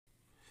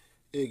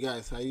Hey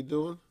guys, how you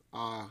doing?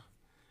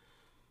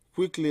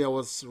 Quickly, I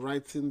was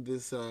writing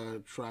this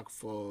track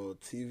for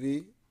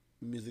TV,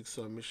 music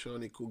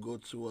submission. It could go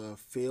to a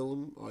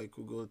film or it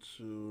could go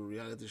to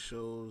reality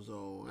shows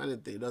or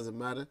anything. It doesn't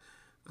matter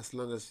as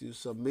long as you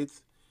submit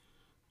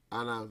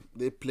and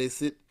they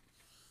place it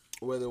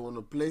where they want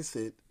to place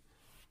it.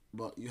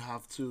 But you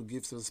have to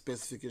give some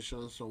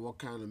specifications on what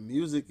kind of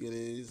music it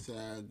is,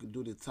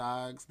 do the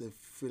tags, the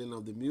feeling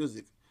of the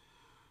music.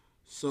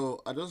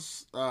 So I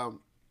just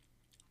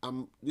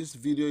this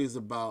video is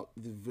about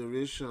the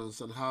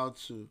variations and how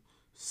to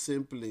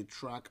simply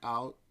track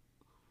out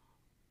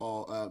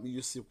or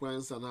use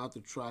sequence and how to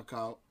track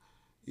out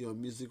your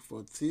music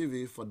for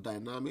TV for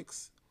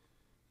dynamics,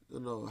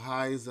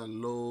 highs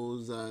and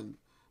lows, and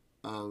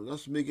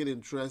just make it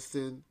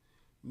interesting,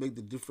 make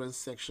the different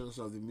sections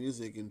of the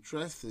music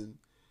interesting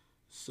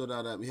so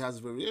that it has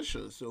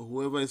variations. So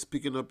whoever is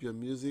picking up your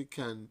music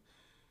can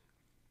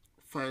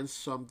find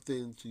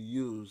something to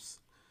use.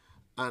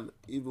 And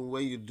even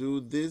when you do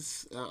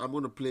this, I'm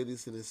going to play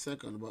this in a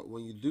second, but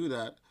when you do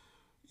that,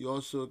 you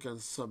also can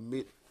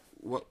submit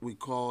what we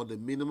call the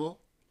minimal.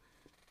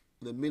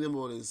 The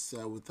minimal is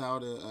without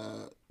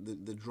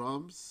the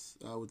drums,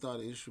 without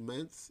the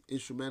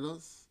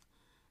instrumentals,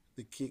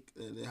 the kick,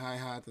 the hi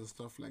hat, and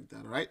stuff like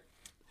that, right?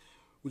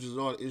 Which is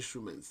all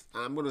instruments.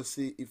 I'm gonna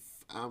see if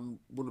I'm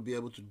gonna be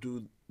able to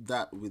do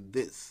that with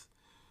this.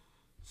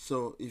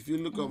 So if you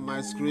look on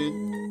my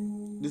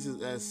screen, this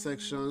is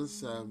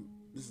sections.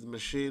 This is the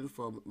machine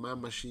for my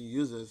machine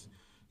users.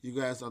 You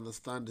guys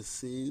understand the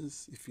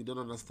scenes. If you don't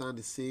understand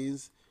the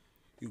scenes,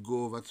 you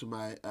go over to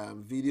my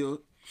video,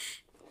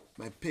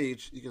 my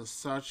page. You can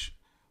search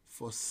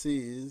for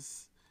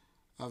scenes.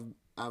 I've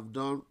I've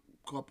done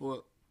a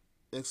couple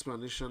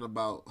explanation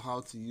about how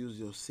to use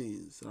your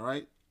scenes. All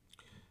right,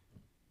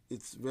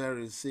 it's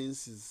very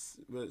scenes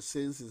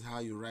is how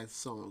you write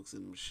songs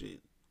in machine.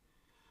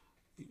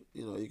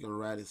 You can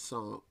write a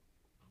song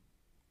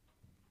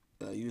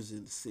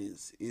using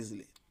scenes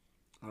easily.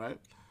 All right,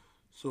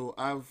 so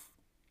I've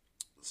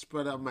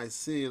spread out my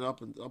scene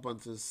up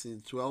until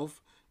scene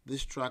 12.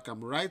 This track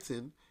I'm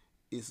writing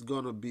is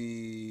gonna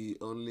be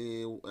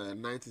only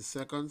 90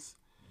 seconds,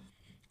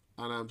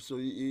 and so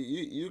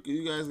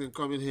you guys can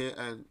come in here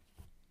and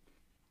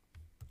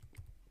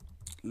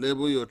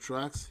label your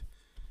tracks.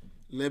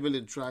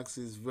 Labeling tracks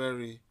is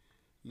very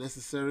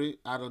necessary.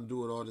 I don't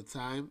do it all the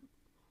time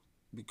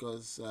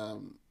because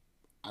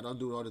I don't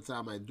do it all the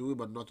time. I do it,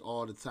 but not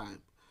all the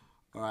time.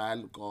 Or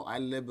I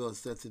label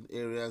certain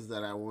areas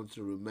that I want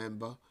to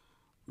remember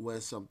where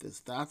something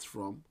starts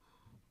from,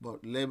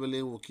 but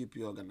labeling will keep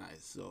you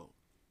organized. So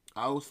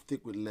I'll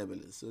stick with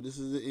labeling. So this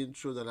is the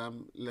intro that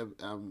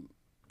I'm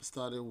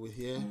starting with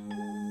here.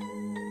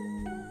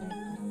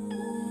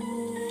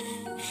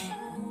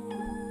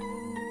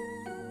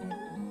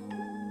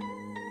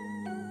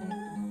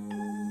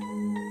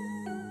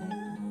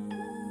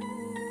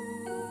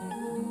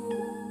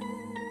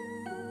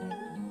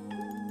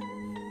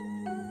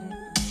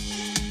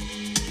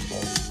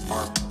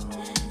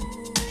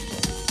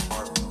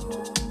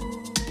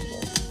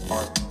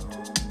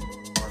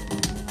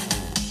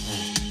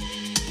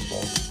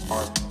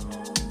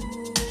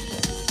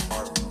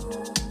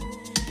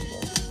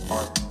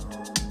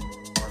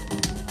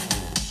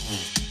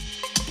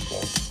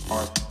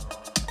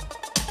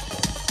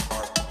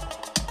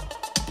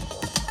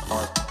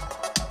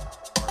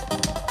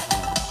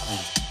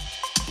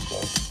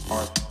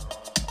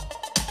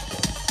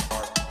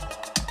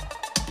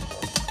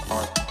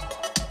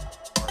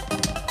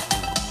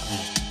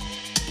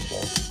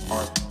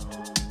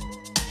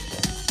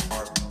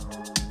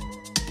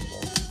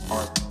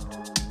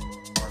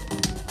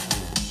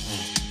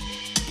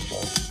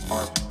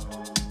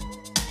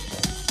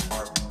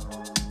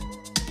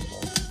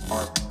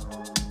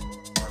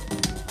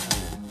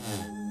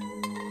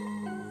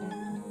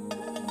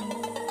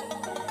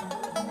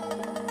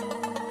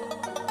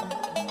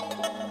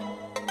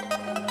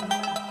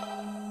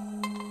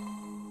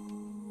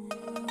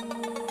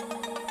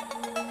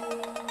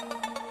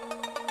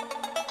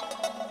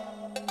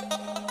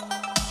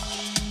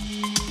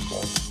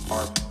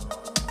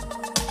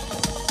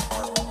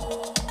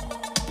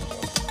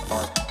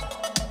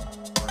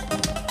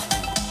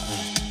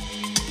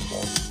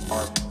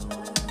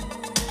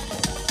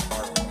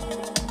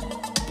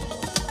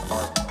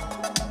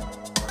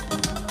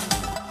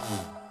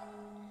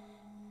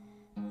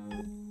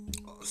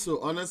 So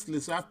honestly,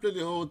 so after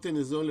the whole thing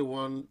is only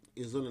 90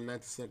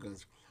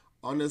 seconds.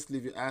 Honestly,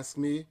 if you ask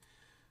me,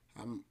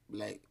 I'm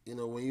like,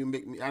 when you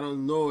make me, I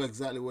don't know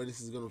exactly where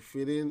this is gonna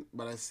fit in,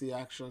 but I see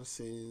action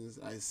scenes.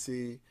 I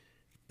see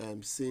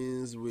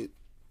scenes with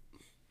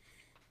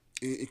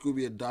it could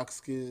be a dark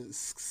skin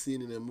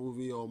scene in a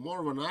movie or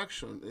more of an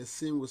action, a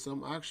scene with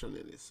some action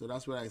in it. So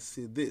that's where I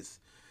see this.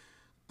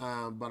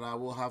 But I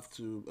will have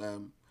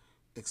to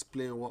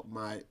explain what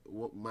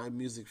my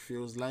music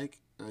feels like,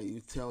 and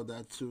you tell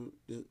that to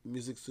the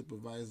music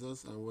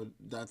supervisors, and what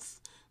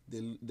that's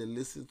they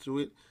listen to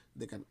it,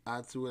 they can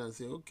add to it and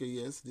say, okay,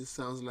 yes, this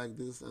sounds like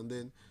this, and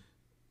then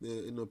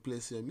they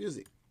place your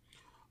music.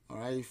 All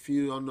right, if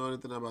you don't know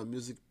anything about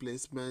music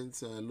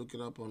placements, look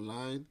it up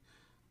online.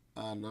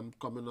 And I'm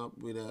coming up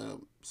with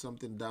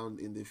something down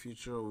in the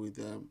future with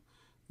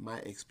my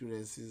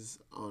experiences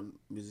on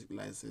music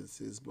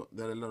licenses. But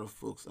there are a lot of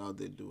folks out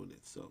there doing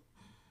it. So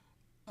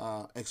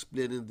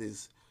explaining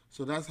this.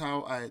 So that's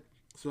how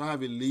so I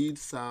have a lead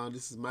sound.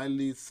 This is my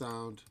lead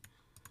sound.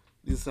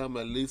 This is how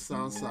my lead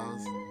sound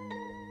sounds.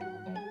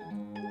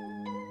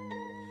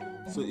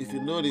 So if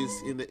you notice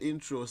in the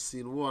intro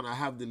scene one, I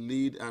have the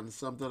lead and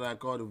something that I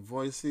call the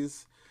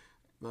voices.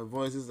 My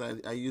voices,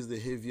 I use the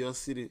heavier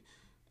city,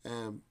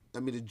 the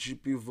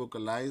GP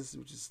vocalize,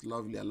 which is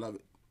lovely. I love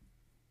it.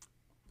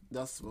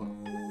 That's what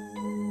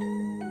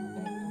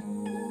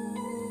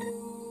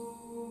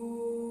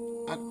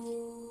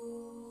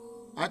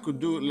I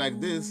could do it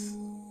like this.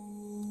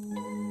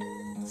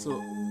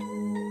 So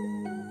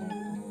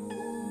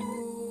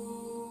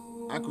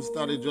I could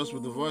start it just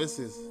with the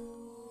voices,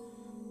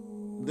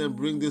 then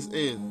bring this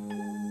in.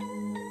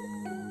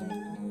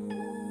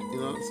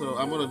 So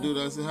I'm gonna do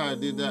that. See how I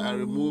did that? I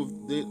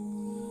removed it.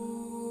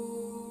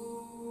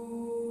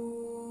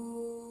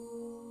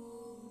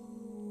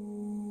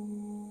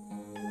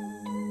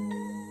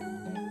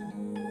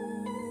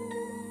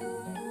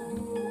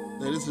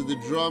 Now this is the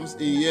drums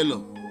in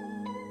yellow.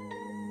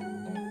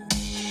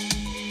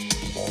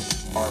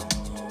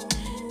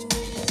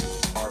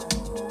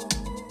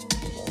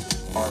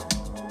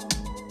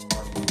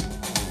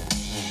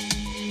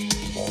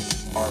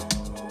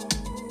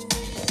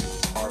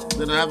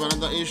 Then I have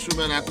another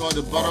instrument I call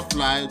the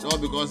butterfly, all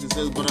because it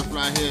says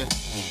butterfly here.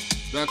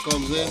 That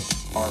comes in.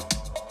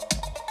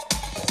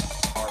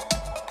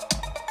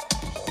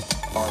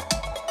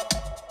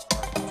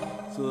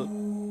 So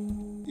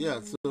yeah,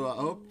 so I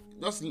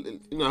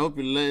hope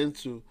you learn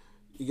to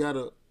you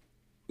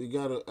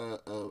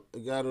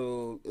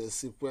gotta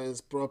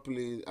sequence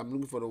properly. I'm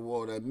looking for the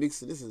word.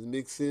 Mixing. This is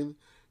mixing.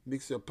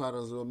 Mix your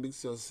patterns well.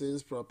 Mix your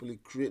scenes properly.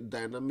 Create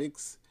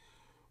dynamics.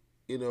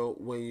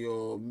 When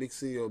you're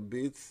mixing your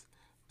beats.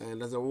 And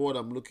there's a word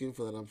I'm looking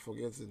for that I'm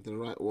forgetting the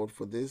right word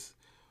for this.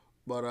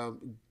 But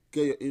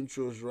get your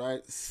intros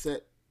right.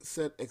 Set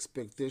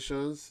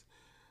expectations.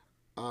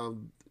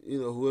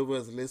 Whoever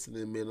is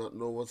listening may not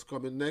know what's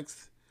coming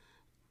next,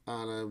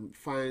 and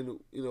find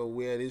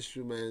weird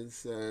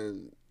instruments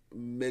and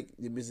make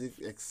the music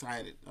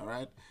exciting. All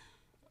right.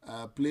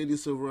 Play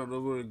this over and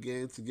over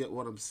again to get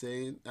what I'm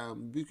saying.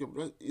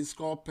 It's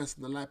called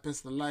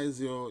personalize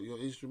your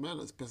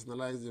instrumentals,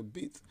 personalize your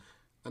beats.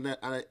 And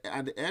at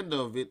the end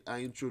of it,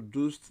 I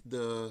introduced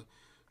the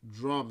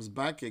drums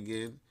back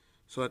again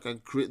so I can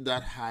create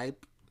that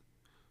hype.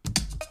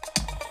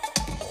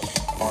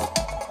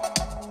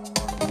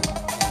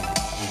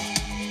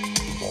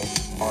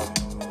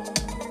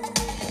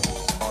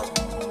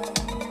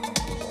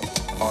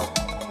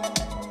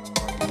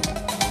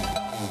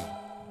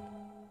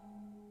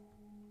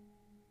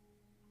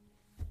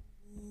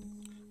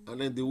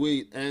 And then the way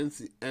it ends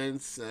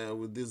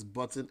with this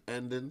button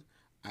ending.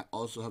 I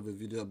also have a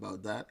video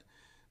about that.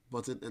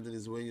 Button ending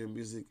is when your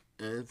music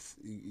ends.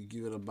 You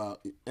give it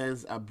it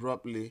ends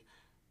abruptly,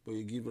 but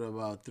you give it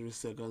about 3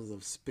 seconds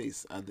of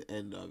space at the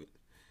end of it.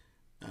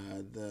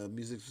 The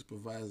music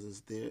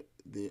supervisors they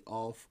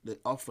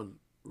often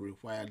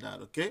require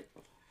that. Okay,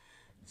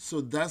 so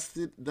that's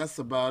it. That's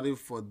about it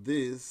for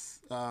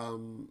this.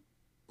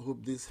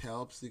 Hope this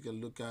helps. You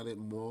can look at it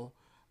more.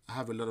 I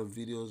have a lot of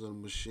videos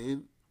on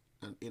machine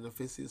and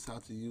interfaces, how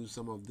to use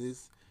some of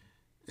this.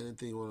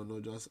 Anything you want to know,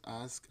 just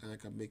ask and I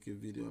can make a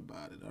video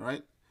about it. All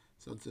right.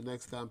 So until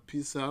next time,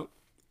 peace out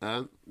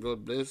and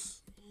God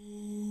bless.